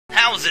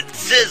How's it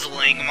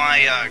sizzling,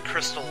 my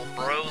crystal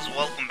bros?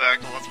 Welcome back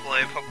to Let's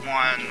Play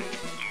Pokemon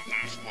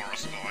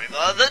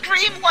the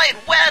Dreamlight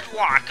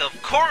Wedlocke,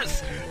 of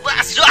course!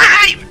 Last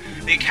time!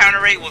 The encounter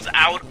rate was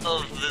out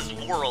of this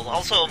world.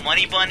 Also,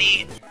 Money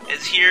Bunny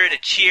is here to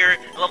cheer.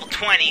 Level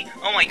 20.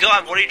 Oh my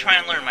god, what are you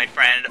trying to learn, my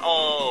friend?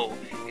 Oh,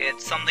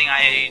 it's something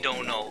I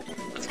don't know.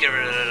 Let's get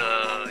rid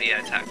of the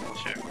attack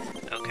culture.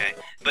 Okay.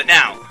 But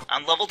now,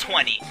 on level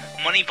 20,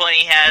 Money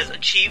Bunny has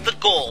achieved the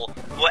goal,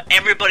 what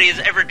everybody has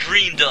ever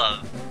dreamed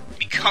of.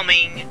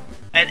 Becoming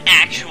an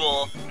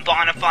actual,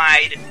 bona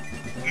fide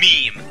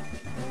meme.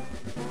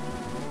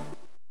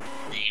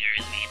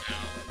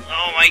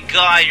 Oh my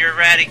god, you're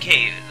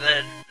eradicated.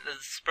 The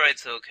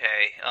sprite's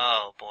okay.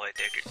 Oh boy,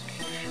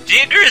 Diggersby.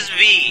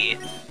 Diggersby!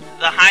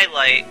 The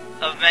highlight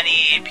of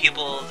many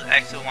people's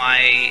X and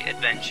Y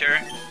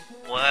adventure.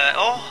 What?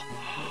 Oh!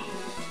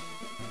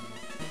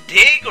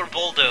 Dig or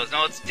Bulldoze?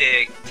 No, it's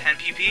Dig. 10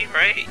 PP,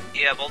 right?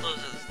 Yeah, Bulldoze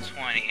is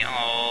 20.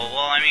 Oh,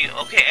 well, I mean,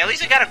 okay, at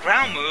least I got a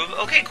ground move.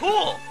 Okay,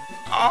 cool.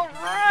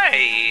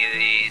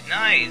 Alright.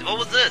 Nice. What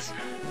was this?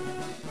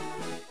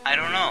 I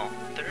don't know.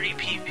 30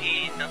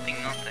 PP, nothing.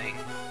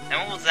 And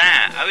what was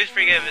that? I always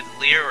forget if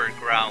it's Leer or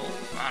Growl.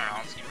 I don't know,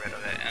 let's get rid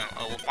of it.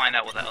 And we'll find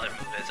out what that other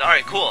move is.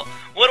 Alright, cool.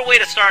 What a way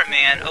to start,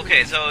 man.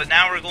 Okay, so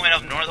now we're going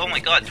up north. Oh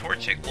my god,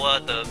 Torchic.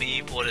 What the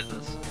beep? What is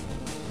this?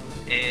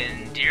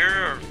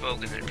 Endear or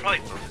Focus? Probably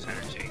Focus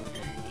Energy.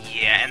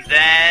 Yeah, and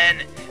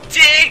then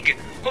Dig!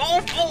 Oh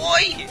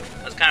boy!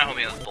 I was kind of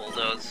hoping it was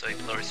Bulldoze so he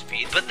could lower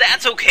speed. But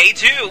that's okay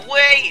too!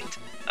 Wait!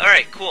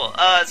 Alright, cool.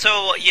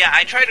 So yeah,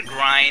 I tried to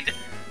grind.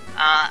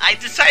 I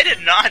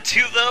decided not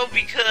to, though,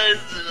 because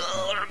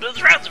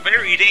this route's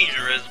very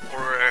dangerous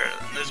for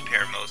this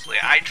pair, mostly.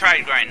 I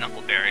tried grinding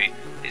Knuckleberry.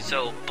 He's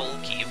so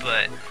bulky,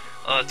 but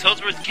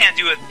Toadsworth can't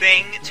do a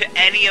thing to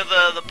any of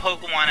the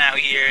Pokemon out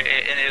here,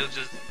 and it was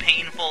just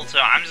painful, so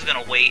I'm just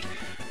gonna wait.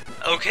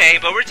 Okay,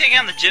 but we're taking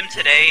on the gym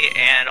today,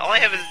 and all I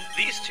have is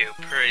these two,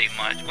 pretty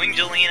much.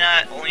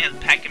 Winggelina only has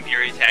Peck and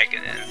Fury Attack,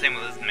 and same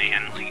with this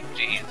man. Like,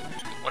 jeez.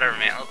 Whatever,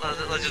 man.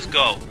 Let's just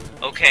go.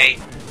 Okay,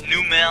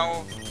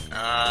 Numel.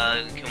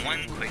 Can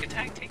one quick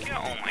attack take you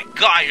out? Oh my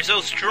god, you're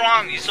so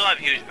strong! You still have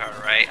huge power,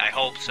 right? I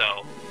hope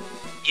so.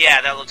 Yeah,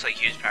 that looks like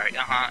huge power.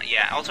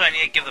 Yeah. Also, I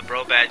need to give the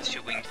bro badge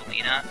to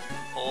Winggelina.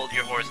 Hold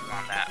your horses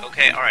on that.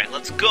 Okay, alright,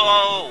 let's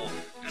go!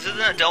 This isn't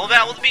a double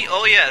battle with me?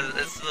 Oh yeah,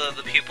 it's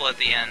the people at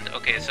the end.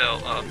 Okay, so,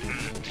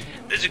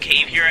 there's a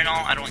cave here and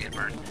all. I don't want to get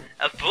burned.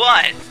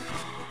 But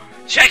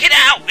check it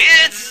out!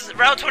 It's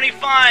Route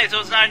 25, so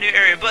it's not a new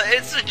area, but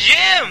it's a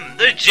gym!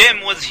 The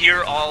gym was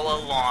here all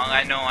along.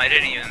 I know, I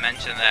didn't even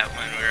mention that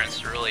when we were in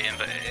Cerulean,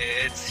 but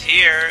it's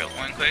here.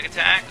 One quick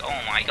attack. Oh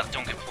my god,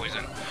 don't get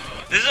poisoned.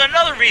 This is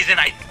another reason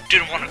I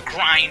didn't want to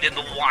grind in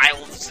the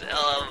wilds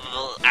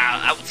of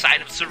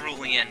outside of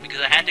Cerulean, because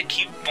I had to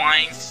keep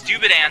buying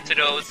stupid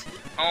antidotes.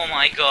 Oh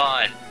my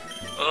god.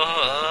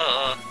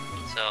 Oh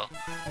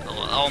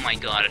my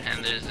god,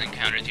 and there's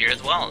encounters here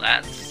as well.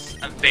 That's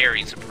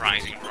very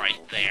surprising right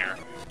there.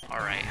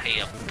 Alright,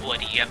 hey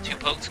buddy, you have 2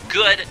 pokes?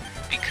 Good,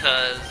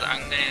 because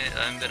I'm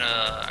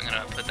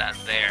gonna put that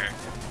there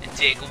and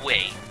dig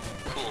away.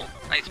 Cool.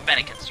 Nice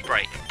Fennekin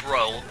sprite,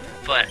 bro.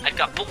 But I've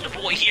got Boulder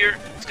Boy here.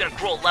 It's gonna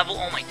grow a level.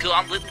 Oh my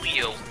god,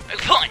 Leo.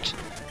 Punch!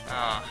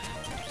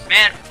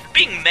 Man,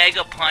 being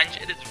Mega Punch,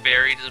 it is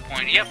very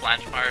disappointing. Do you have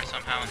Flash Fire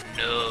somehow?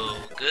 No.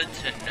 Good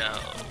to know.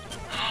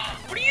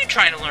 What are you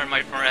trying to learn,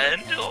 my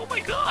friend? Oh my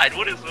god,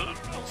 what is it?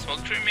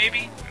 Smoke Tree,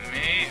 maybe?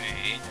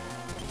 Maybe.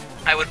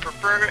 I would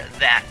prefer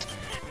that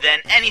than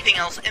anything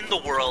else in the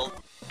world.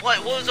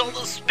 What was all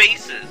those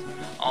spaces?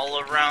 All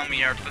around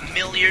me are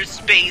familiar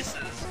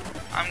spaces.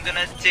 I'm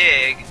gonna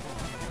dig.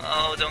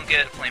 Oh, don't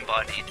get flame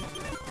bodied.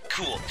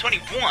 Cool.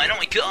 21, oh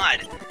my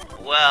god!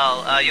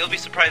 Well, you'll be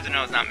surprised to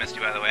know it's not Misty,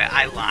 by the way.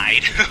 I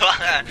lied.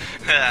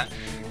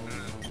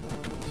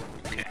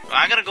 Okay, well,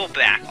 I'm gonna go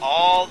back,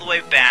 all the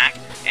way back,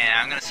 and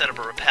I'm gonna set up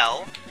a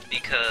repel,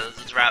 because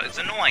this route is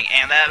annoying,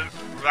 and that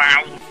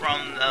route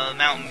from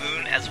Mount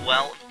Moon as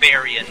well,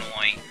 very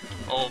annoying.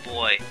 Oh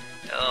boy.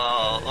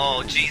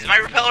 Oh jeez, my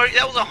repeller,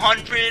 that was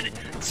 100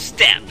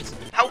 steps.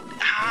 How?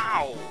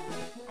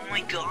 Oh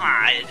my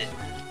god.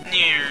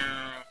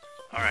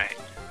 Alright.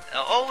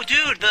 Oh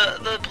dude,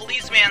 the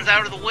policeman's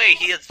out of the way.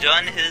 He has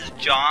done his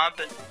job.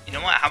 You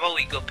know what, how about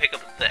we go pick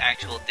up the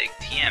actual Dig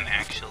TM,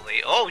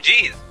 actually. Oh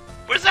jeez.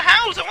 Where's the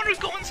house? I wonder who's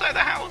going inside the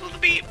house with the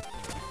beep.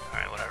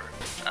 Alright, whatever.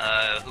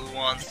 Who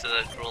wants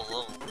to grow a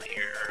level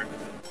here?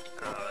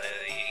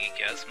 I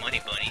guess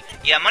Money Bunny.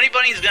 Yeah, Money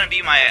Bunny is gonna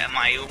be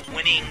my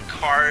winning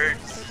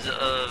cards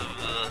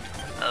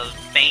of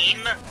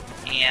fame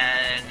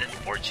and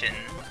fortune.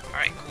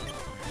 Alright, cool.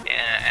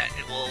 And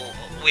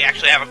we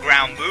actually have a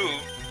ground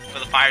move for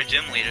the fire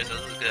gym leader, so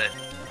this is good.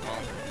 Well,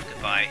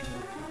 goodbye.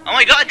 Oh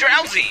my god,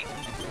 Drowsy!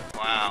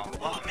 Wow.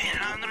 Oh man,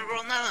 I'm gonna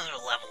grow another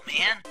level,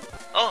 man.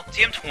 Oh,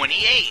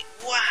 TM28.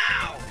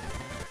 Wow.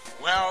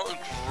 Well,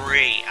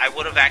 great. I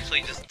would have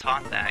actually just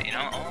taught that, you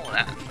know? Oh,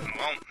 that.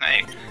 Well,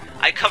 hey.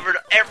 I covered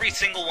every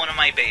single one of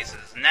my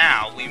bases.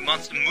 Now, we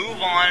must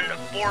move on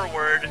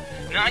forward.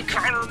 Now I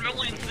covered a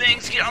million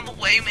things. Get out of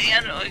the way,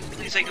 man. At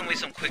least I can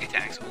waste some quick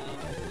attacks. Ooh.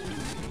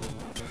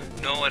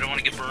 No, I don't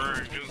want to get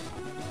burned.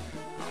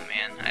 Oh,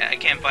 man. I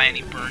can't buy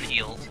any burn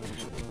heals.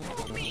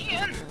 Oh,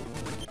 man.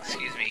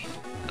 Excuse me.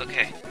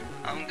 Okay.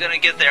 I'm gonna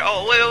get there.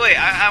 Oh, wait.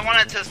 I want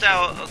to test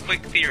out a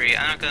quick theory.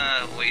 I'm not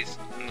gonna waste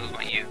move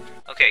on you.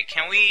 Okay,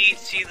 can we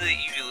see the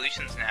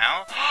evolutions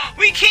now?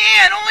 We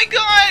can! Oh my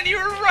god, you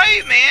were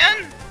right,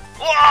 man!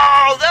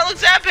 Whoa, that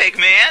looks epic,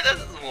 man!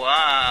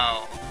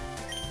 Wow.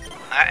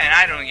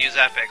 I don't use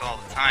epic all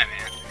the time,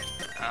 man.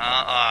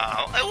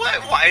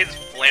 Why is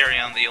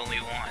Flareon the only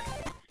one?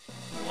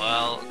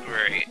 Well,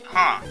 great.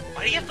 Huh.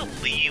 Why do you have to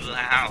leave the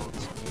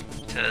house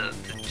to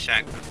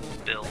check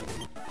build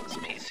this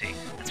PC?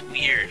 That's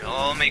weird.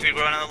 Oh, make me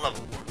go another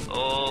level.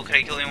 Oh, can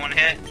I kill you in one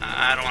hit?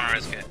 I don't want to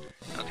risk it.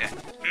 Okay.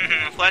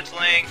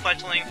 Fletchling!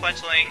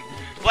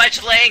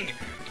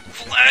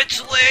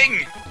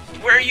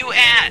 Where are you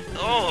at?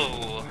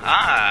 Oh,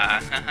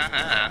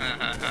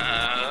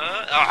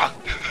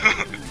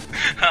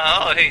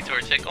 oh, hey,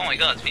 Torchic. Oh my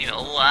god, it's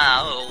female.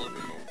 Wow.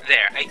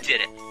 There, I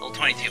did it. Level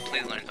 22,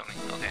 please learn something.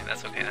 Okay,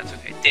 that's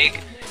okay. Dig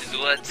is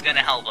what's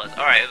gonna help us.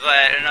 Alright,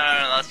 but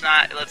no,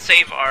 let's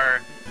save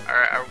our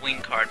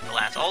wing card for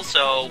last.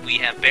 Also, we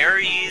have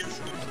berries.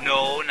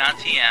 No, not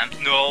TMs.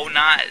 No,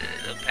 not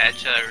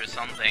Pecha or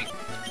something.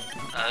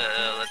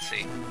 Let's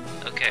see.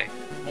 Okay.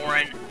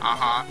 Orin,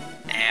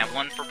 and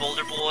one for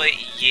Boulder Boy.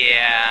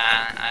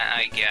 Yeah,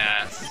 I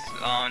guess.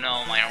 Oh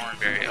no, my Orin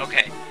berry.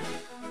 Okay.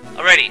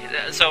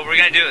 Alrighty, so we're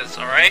gonna do this,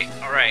 alright?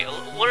 Alright.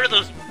 What are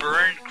those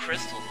burned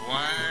crystals?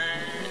 What?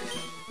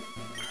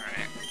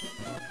 Alright.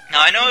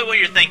 Now, I know what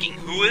you're thinking.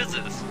 Who is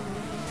this?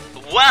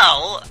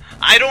 Well,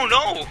 I don't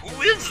know.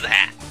 Who is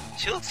that?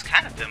 She looks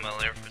kind of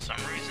familiar for some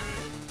reason.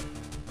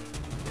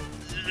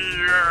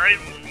 I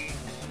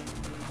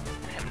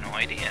have no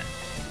idea.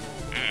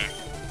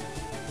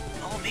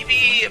 Oh,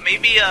 maybe an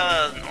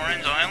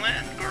Orange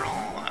Island girl?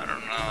 I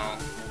don't know.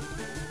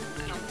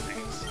 I don't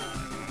think so.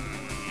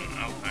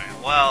 Okay,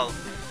 well,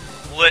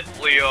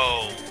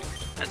 Leo.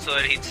 That's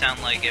what he'd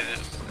sound like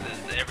if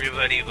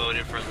everybody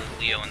voted for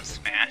Leo in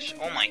Smash.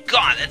 Oh my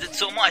god, that did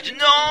so much.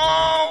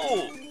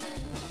 No!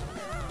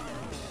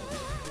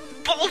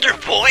 Boulder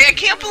Boy, I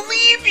can't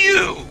believe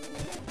you!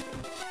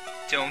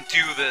 Don't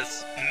do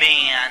this,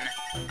 man.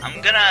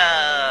 I'm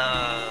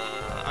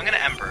gonna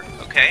Ember,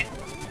 okay?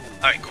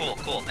 Alright,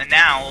 cool. And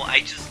now,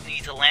 I just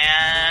need to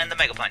land a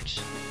Mega Punch.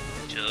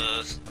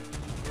 Just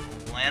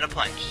land a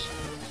punch.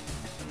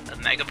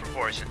 Of Mega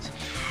proportions.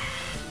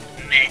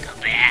 Mega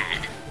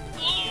bad.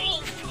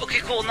 Oof. Okay,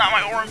 cool, not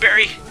my Oran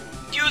Berry.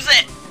 Use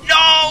it!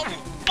 No!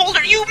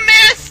 Boulder, you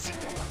missed!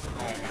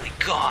 Oh my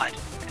god.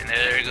 And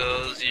there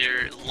goes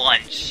your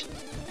lunch.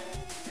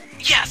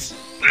 Yes!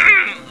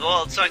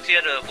 Well, it sucks you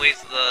had to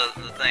waste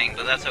the thing,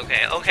 but that's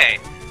okay. Okay.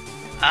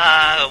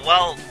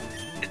 Well,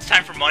 it's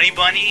time for Money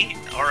Bunny.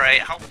 Alright,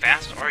 how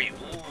fast are you?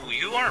 Ooh,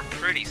 you are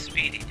pretty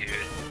speedy, dude.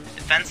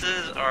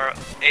 Defenses are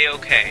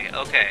A-okay.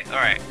 Okay,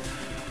 alright.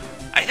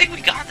 I think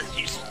we got this.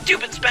 Your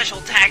stupid special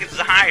attack is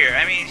higher.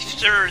 I mean,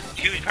 sure,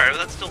 huge power, but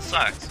that still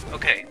sucks.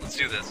 Okay, let's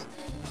do this.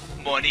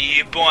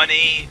 Money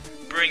Bunny,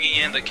 bringing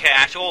in the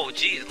cash. Oh,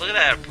 jeez, look at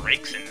that.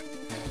 Breaks in.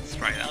 That's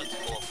right, that was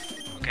cool.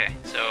 Okay,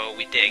 so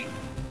we dig.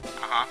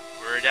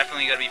 We're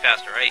definitely gonna be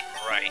faster, right?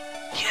 Right.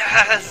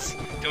 Yes!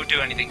 Don't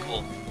do anything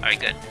cool. Alright,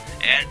 good.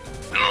 And...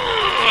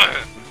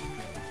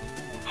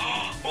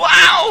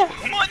 wow!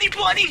 Money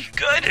Bunny!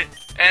 Good!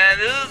 And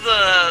this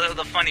is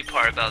the funny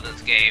part about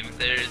this game.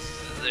 There's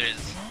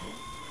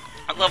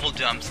level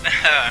jumps. This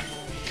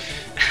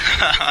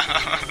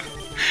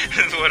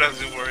is what I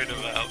was worried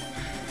about.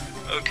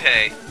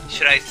 Okay.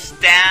 Should I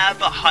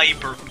stab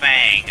Hyper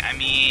Fang? I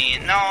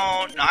mean, no,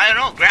 I don't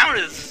know. Ground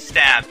is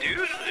stab, dude.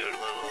 Let's do it.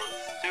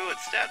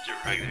 Stab to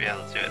right. Yeah,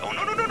 let's do it. Oh,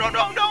 no.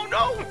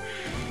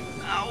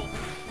 Ow.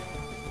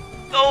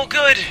 Oh,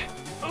 good.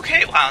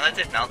 Okay, wow, that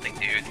did nothing,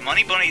 dude.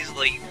 Money Bunny's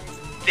like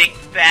thick,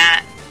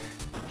 fat,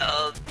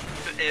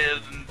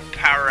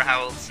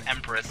 powerhouse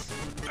Empress.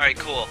 Alright,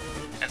 cool.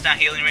 That's not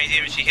healing range,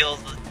 even if she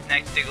heals, the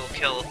next dig will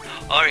kill.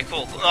 Alright,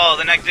 cool. Oh,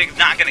 the next dig's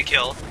not gonna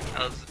kill.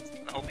 I was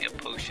hoping a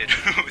potion,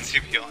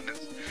 to be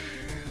honest.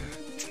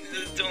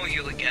 Don't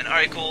heal again.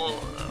 Alright, cool.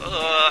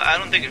 I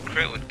don't think a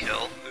crit would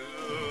kill.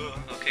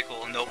 Okay,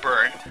 cool. No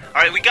burn.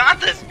 Alright, we got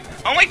this!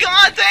 Oh my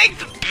god,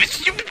 thanks!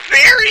 Stupid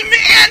fairy,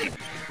 man!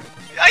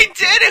 I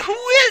did it! Who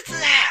is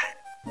that?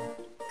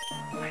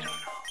 I don't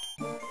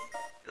know.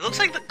 It looks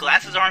like the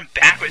glasses aren't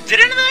backwards.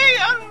 Didn't they?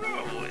 I don't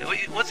know.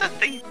 Wait, what's that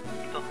thing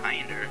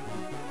behind her?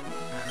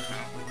 I don't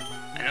know.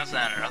 I noticed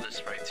that on her other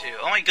sprite too.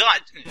 Oh my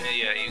god!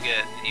 Yeah, you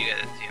get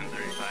a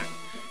TM35.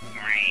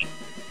 Great.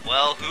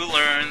 Well, who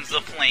learns the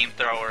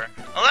flamethrower?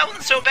 Oh, that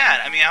wasn't so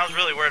bad. I mean, I was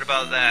really worried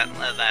about the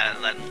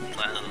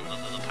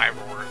pyro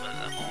word, but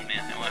oh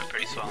man, it went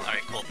pretty swell.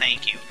 Alright, cool.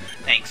 Thank you.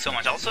 Thanks so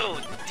much. Also,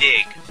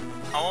 dig.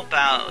 How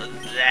about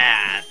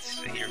that?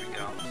 Here we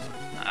go.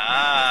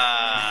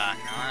 Ah,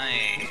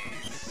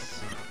 nice.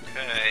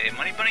 Okay,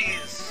 Money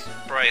Bunny's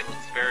sprite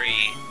looks very...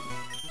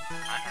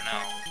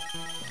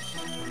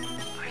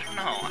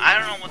 I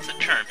don't know what's the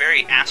term.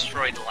 Very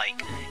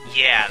asteroid-like.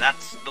 Yeah,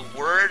 that's the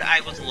word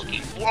I was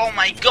looking for. Oh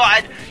my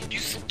god! You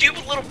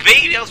stupid little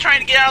baby! I was trying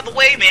to get out of the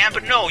way, man,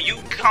 but no,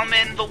 you come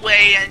in the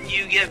way and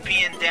you get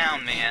being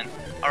down, man.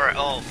 Alright,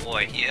 oh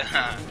boy,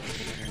 yeah.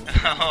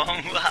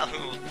 Oh, wow.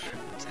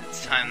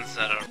 It's time to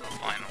set up the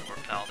final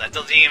repel. That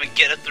doesn't even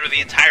get us through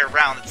the entire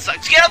round. It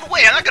sucks. Get out of the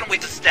way! I'm not gonna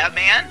wait to step,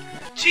 man!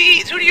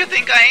 Jeez, who do you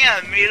think I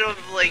am? Made of,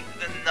 like,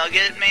 the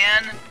Nugget,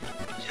 man?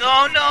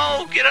 Oh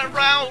no! Get a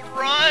route!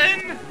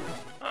 Run!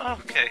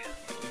 Okay,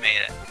 we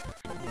made it.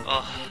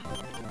 Oh,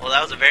 well,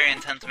 that was a very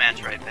intense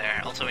match right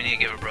there. Also, we need to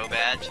give a bro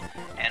badge.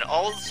 And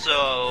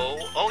also...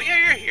 Oh, yeah,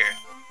 you're here.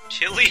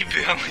 Chili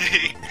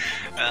Billy.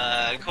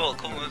 Cool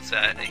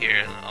moveset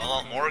here.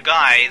 Oh, more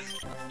guys.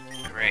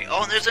 Great.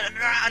 Oh, and there's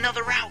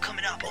another route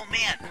coming up. Oh,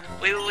 man.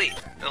 Wait.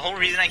 The whole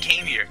reason I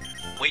came here.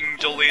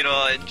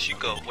 Wingelina and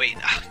Chico. Wait,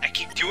 I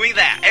keep doing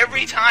that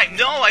every time.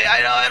 No,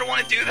 I don't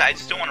want to do that. I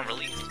just don't want to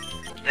release.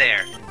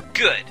 There.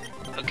 Good.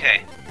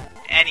 Okay.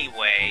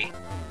 Anyway...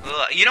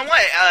 you know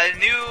what?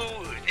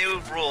 New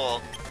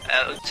rule.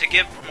 To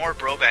give more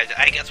bro badge,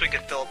 I guess we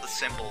could fill up the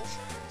symbols.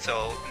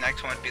 So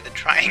next one would be the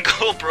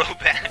triangle bro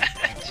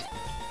badge.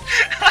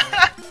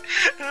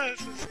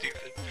 That's so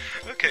stupid.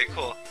 Okay,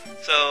 cool.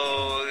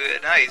 So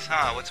nice,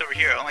 huh? What's over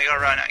here? Oh my god,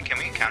 Ron, can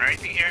we encounter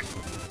anything here?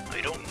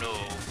 I don't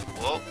know.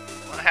 Well,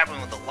 what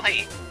happened with the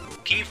light?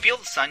 Can you feel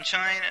the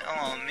sunshine?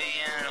 Oh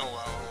man. Oh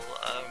well.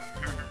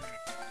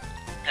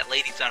 That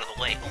lady's out of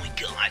the way. Oh my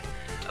god.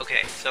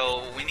 Okay,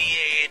 so we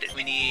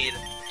need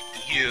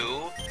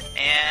you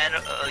and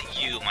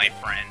you, my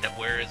friend.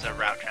 Where is a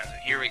route transit?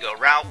 Here we go.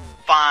 Route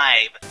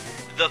 5,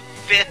 the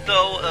 5th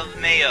of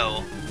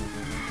Mayo.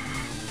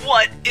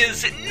 What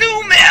is it?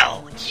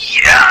 Numel!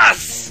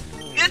 Yes!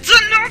 It's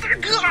another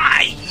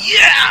guy!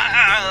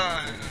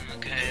 Yeah!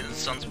 Okay, the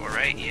Sunsport,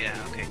 right? Yeah.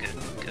 Okay, good.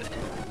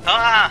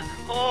 Ah!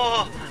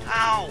 Oh!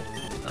 Ow!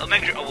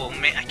 Omega. Oh well,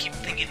 man, I keep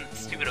thinking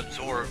stupid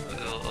absorb.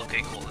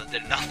 Okay, cool. That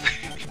did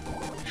nothing.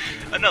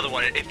 Another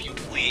one, if you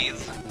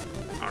please.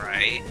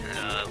 Alright,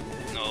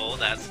 no,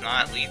 that's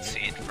not lead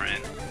seed,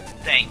 friend.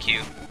 Thank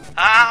you.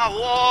 Ah,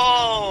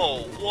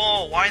 whoa!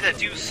 Why'd that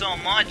do so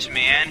much,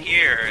 man?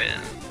 Here,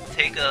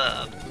 take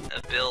a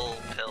bill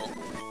pill.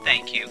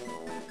 Thank you.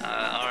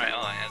 Alright,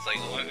 it's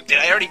like, did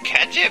I already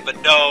catch it?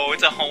 But no,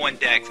 it's a Hoenn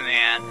Dex,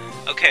 man.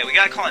 Okay, we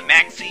gotta call it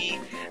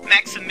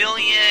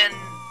Maximilian...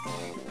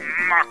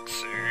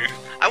 Maxi.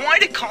 I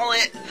wanted to call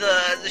it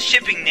the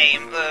shipping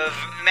name of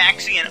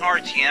Maxi and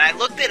Archie, and I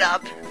looked it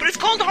up, but it's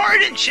called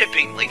Harden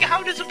Shipping. Like,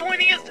 how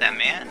disappointing is that,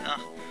 man?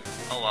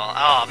 Oh well.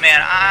 Oh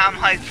man, I'm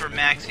hyped for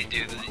Maxi,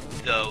 dude.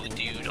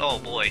 Oh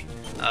boy.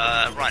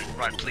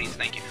 Run, please,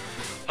 thank you.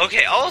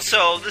 Okay.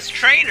 Also, this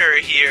trainer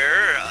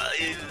here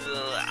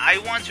I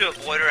want to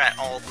avoid her at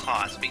all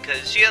costs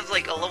because she has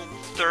like a level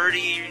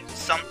 30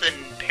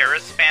 something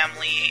Paris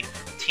family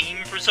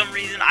team for some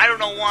reason. I don't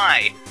know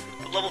why.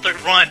 But level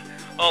 30. Run.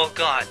 Oh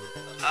god.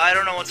 I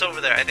don't know what's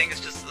over there. I think it's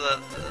just the...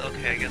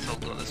 Okay, I guess I'll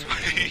go this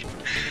way.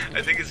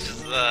 I think it's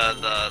just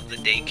the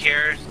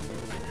daycare.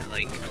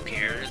 Like, who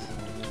cares?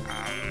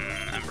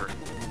 Remember.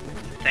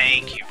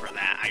 Thank you for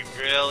that. I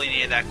really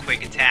needed that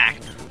quick attack.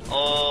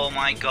 Oh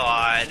my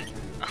god.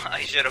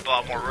 I should have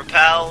bought more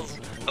repels.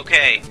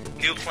 Okay,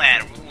 new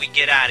plan. We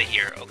get out of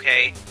here,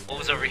 okay? What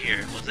was over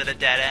here? Was it a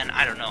dead end?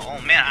 I don't know. Oh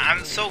man,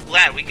 I'm so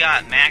glad we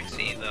got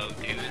Maxi, though,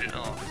 dude.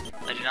 Oh,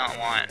 I do not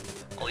want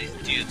all these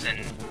dudes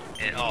and...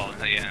 Oh,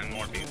 yeah,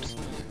 more boobs.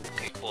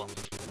 Okay, cool.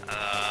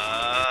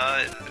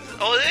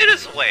 Oh, it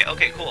is a way.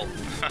 Okay, cool.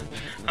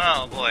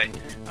 Oh, boy.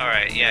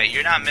 Alright, yeah,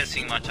 you're not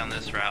missing much on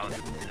this route,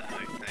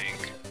 I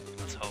think.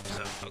 Let's hope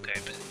so. Okay,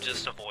 but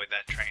just avoid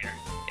that trainer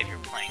if you're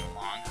playing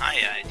along.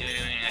 Hi,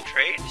 doing a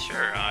trade?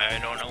 Sure, I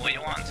don't know what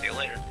you want. See you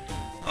later.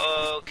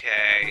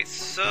 Okay,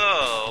 so...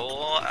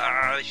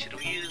 should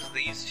we use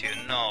these two?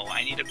 No,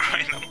 I need to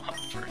grind them up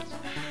first.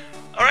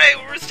 Alright,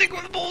 we're sticking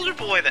with the Boulder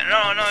Boy then.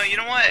 No, you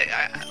know what?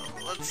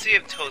 Let's see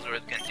if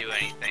Toadsworth can do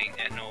anything.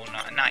 No,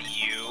 not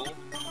you.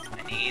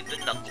 I need the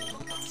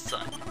Knuckles,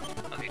 son.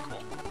 Okay,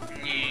 cool.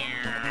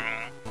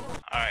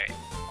 Alright.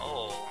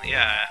 Oh,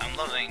 yeah, I'm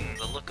loving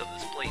the look of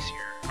this place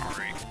here.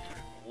 Alright.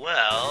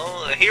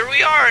 Well, here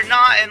we are,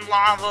 not in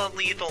lava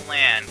lethal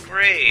land.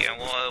 Great.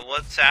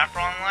 What's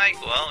Saffron like?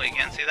 Well, we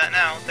can't see that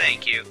now.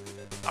 Thank you.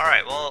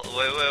 Alright, well,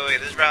 wait.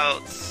 This is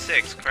Route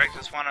 6, correct?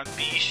 Just want to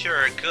be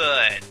sure.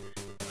 Good.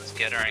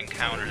 Get our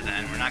encounter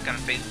then. We're not gonna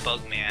face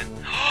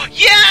Bugman.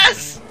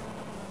 Yes!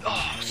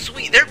 Oh,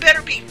 sweet. There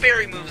better be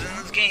fairy moves in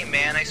this game,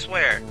 man. I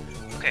swear.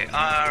 Okay,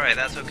 alright,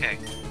 that's okay.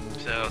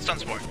 So,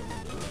 Sunsport.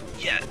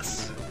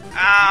 Yes.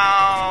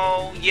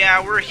 Ow!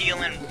 Yeah, we're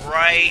healing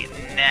right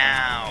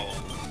now.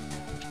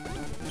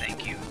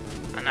 Thank you.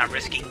 I'm not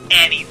risking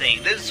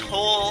anything. This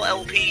whole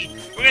LP,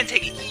 we're gonna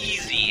take it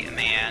easy,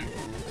 man.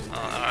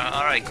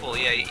 Alright, cool.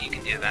 Yeah, you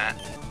can do that.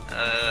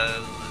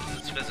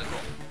 It's physical.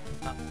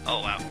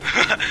 Oh wow.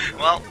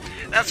 Well,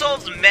 that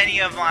solves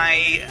many of my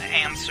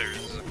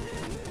answers.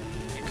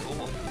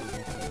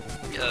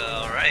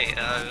 alright,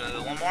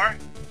 one more?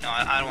 No,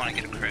 I don't want to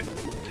get a crit.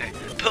 Okay.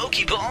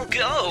 Pokeball,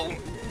 go!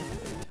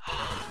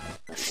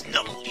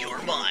 Snubble,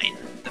 you're mine.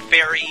 The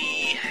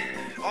fairy...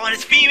 Oh, and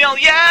it's female,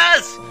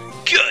 yes!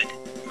 Good!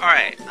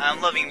 Alright,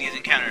 I'm loving these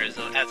encounters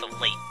as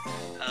of late.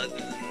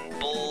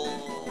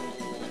 Bull...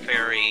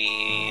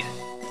 Fairy...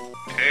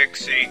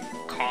 Pixie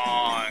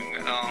Kong.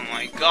 Oh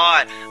my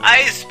god.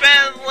 I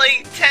spent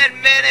like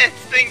 10 minutes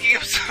thinking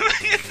of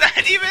something. It's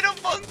not even a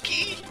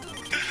monkey.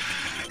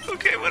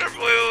 Okay, whatever.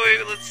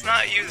 Wait. Let's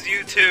not use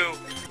you two.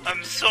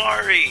 I'm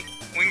sorry.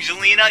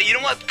 Wingelina, you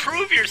know what?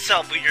 Prove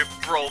yourself with your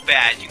bro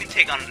badge. You can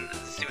take on the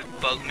stupid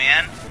bug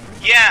man.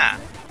 Yeah.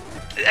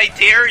 I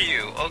dare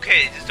you.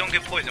 Okay, just don't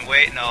get poisoned.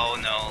 Wait, no.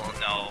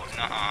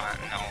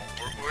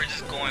 We're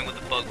just going with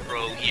the bug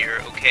bro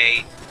here,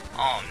 okay?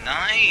 Oh,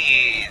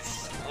 nice.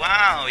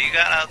 Wow, you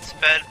got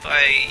outsped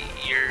by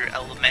your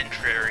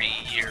elementary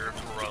year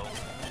bro.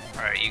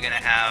 Alright, you gonna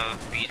have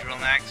Beedrill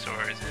next,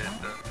 or is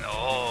it the...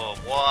 Oh,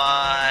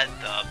 what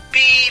the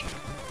beep?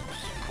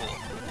 Cool.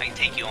 I can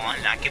take you on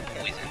and not get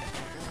poisoned.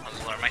 I'll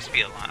just learn my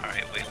speed a lot.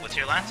 Alright, wait, what's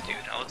your last dude?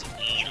 Oh, it's a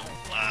Weedle.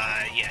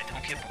 Yeah,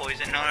 don't get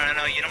poisoned.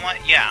 No, you know what?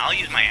 Yeah, I'll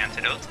use my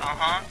antidotes.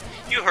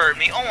 You heard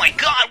me. Oh my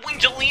god,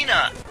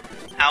 Wingelina!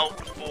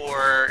 Out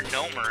for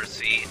no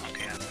mercy.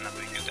 Okay, that's enough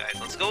of you guys.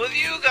 Let's go with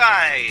you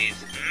guys!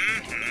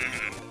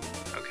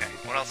 Okay,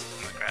 what else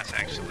is in the grass,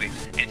 actually?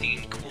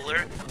 Anything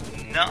cooler?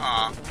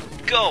 Nuh-uh.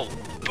 Go!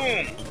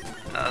 Boom!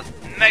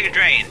 Mega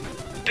Drain!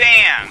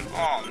 Bam!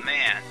 Oh,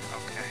 man.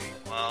 Okay,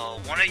 well,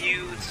 one of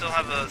you still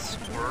have a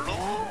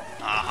Squirtle?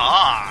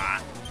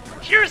 Aha!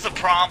 Here's the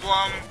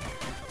problem.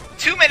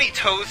 Too many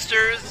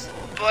toasters,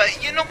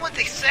 but you know what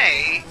they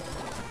say.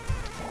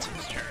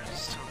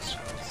 Toasters.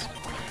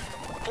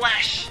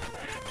 Flash!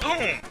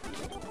 Boom!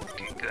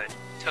 Okay, good.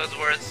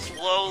 Toadsworth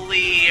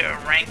slowly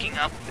ranking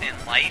up in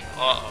life.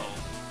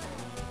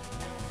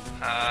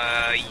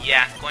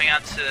 Yeah, going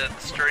out to the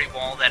sturdy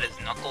wall that is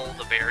Knuckle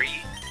the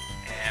Berry,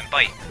 and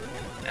bite.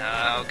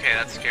 Okay,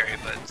 that's scary,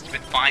 but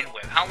stupid Vine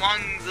Whip. How long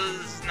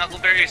does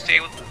Knuckleberry stay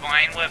with the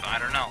Vine Whip? I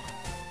don't know.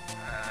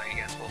 I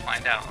guess we'll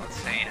find out. Let's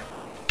see.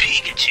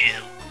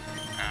 Pikachu!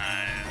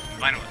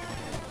 Vine Whip.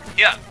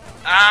 Yeah.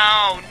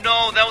 Ow,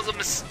 no, that was a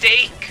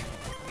mistake!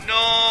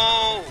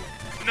 No!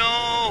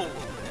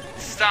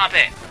 Stop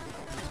it!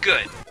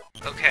 Good.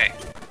 Okay.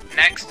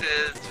 Next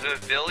is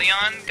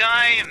Pavilion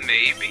guy,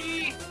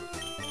 maybe?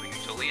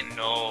 Pavilion?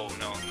 No.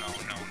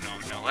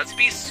 Let's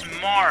be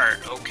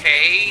smart,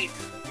 okay?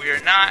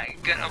 We're not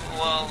gonna,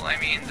 well, I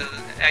mean,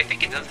 I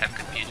think it does have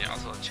confusion,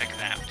 also let's check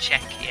it out.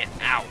 Check it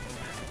out.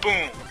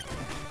 Boom!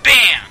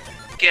 Bam!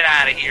 Get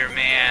out of here,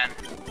 man.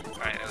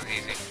 Alright, that was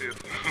easy.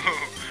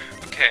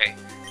 Okay,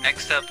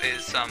 next up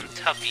is some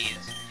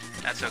toughies.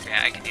 That's okay,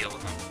 I can deal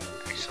with them.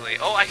 Actually,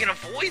 oh, I can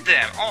avoid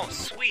them! Oh,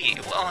 sweet!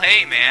 Well,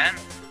 hey, man!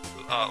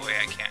 Oh, wait,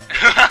 I can't.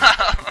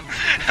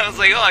 I was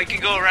like, oh, I can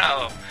go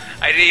around. Oh,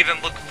 I didn't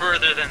even look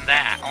further than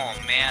that. Oh,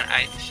 man,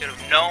 I should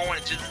have known.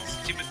 It's just a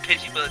stupid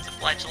Pidgey, but it's a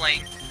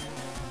fledgling.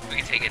 We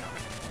can take it.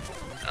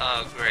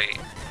 Oh, great.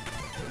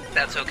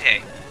 That's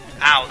okay.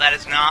 Ow, that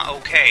is not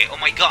okay. Oh,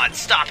 my God,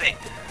 stop it.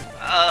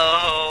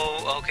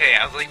 Oh, okay.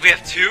 I was like, we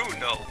have 2?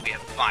 No, we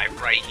have 5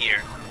 right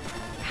here.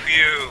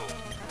 Phew.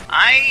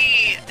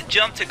 I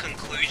jumped to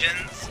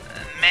conclusions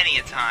many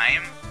a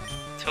time.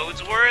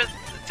 Toadsworth,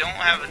 don't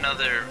have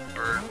another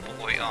bird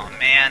boy. Oh,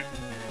 man.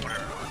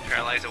 Whatever. Let's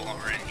paralyze it while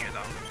we're in here,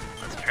 though.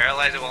 Let's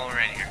paralyze it while we're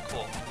in here.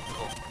 Cool.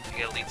 You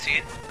get a lead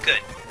seed?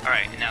 Good.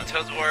 Alright, and now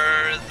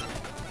Toadsworth.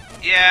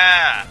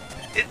 Yeah.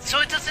 So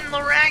it doesn't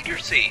lower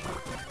accuracy.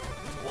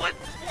 What?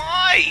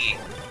 Why?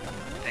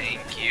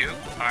 Thank you.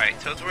 Alright,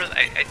 Toadsworth,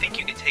 I think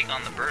you can take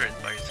on the birds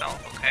by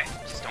yourself, okay?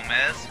 Just don't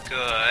miss.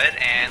 Good.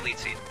 And lead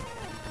seed.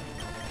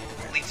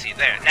 Lead seed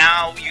there.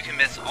 Now you can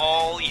miss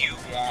all you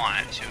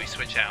want. Should we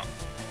switch out?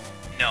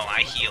 No,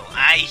 I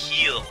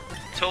heal.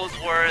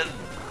 Toadsworth,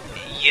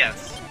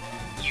 yes.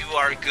 You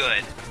are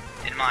good.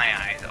 In my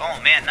eyes. Oh,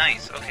 man,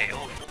 nice. Okay,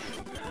 oh.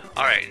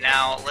 Alright,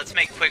 now let's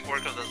make quick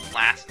work of this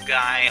last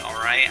guy,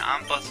 alright?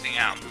 I'm busting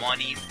out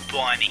Money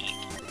Bunny.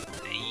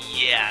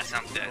 Yeah,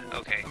 sounds good.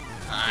 Okay.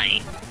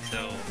 Hi.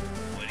 So,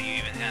 what do you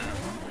even have?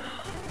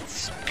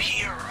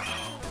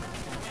 Spearow.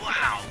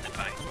 Wow.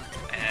 Goodbye.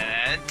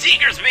 And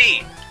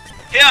Tinkersby!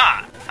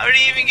 Yeah! How did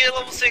he even get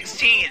level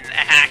 16?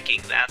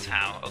 Hacking, that's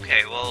how.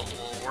 Okay, well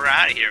we're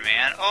out of here,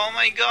 man. Oh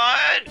my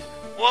god!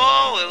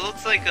 Whoa, it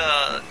looks like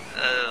a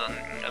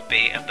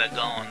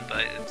bagon,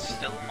 but it's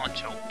still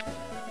much hope.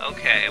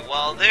 Okay,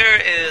 well,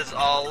 there is a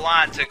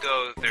lot to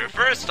go through.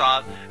 First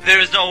off,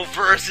 there's no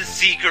Versus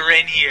Seeker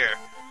in here.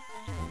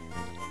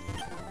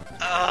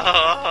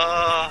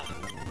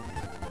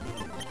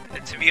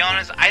 To be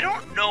honest, I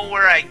don't know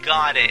where I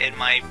got it in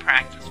my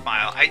practice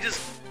file. I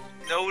just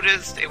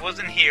noticed it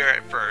wasn't here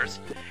at first.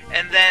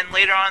 And then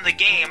later on in the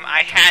game,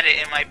 I had it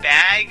in my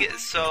bag,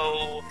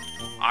 so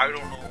I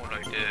don't know what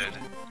I did.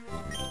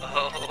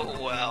 Oh,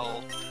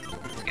 well.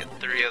 Let's get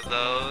 3 of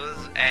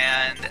those.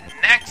 And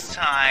next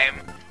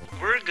time,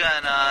 we're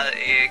gonna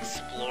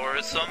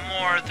explore some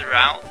more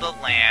throughout the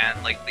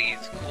land, like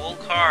these cool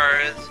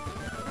cars.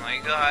 my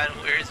god,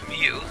 where's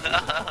Mew?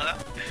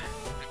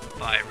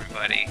 Bye,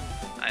 everybody.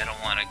 I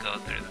don't want to go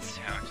through this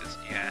town just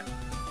yet.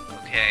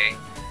 Okay.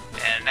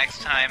 And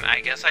next time,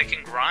 I guess I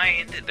can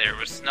grind. There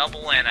was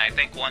Snubble and I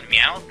think one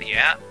Meowth.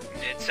 Yeah,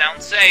 it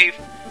sounds safe.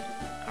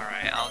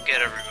 Alright, I'll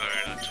get everybody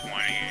to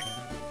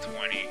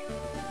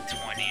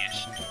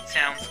 20-ish.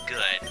 Sounds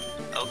good.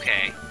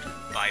 Okay.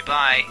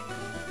 Bye-bye.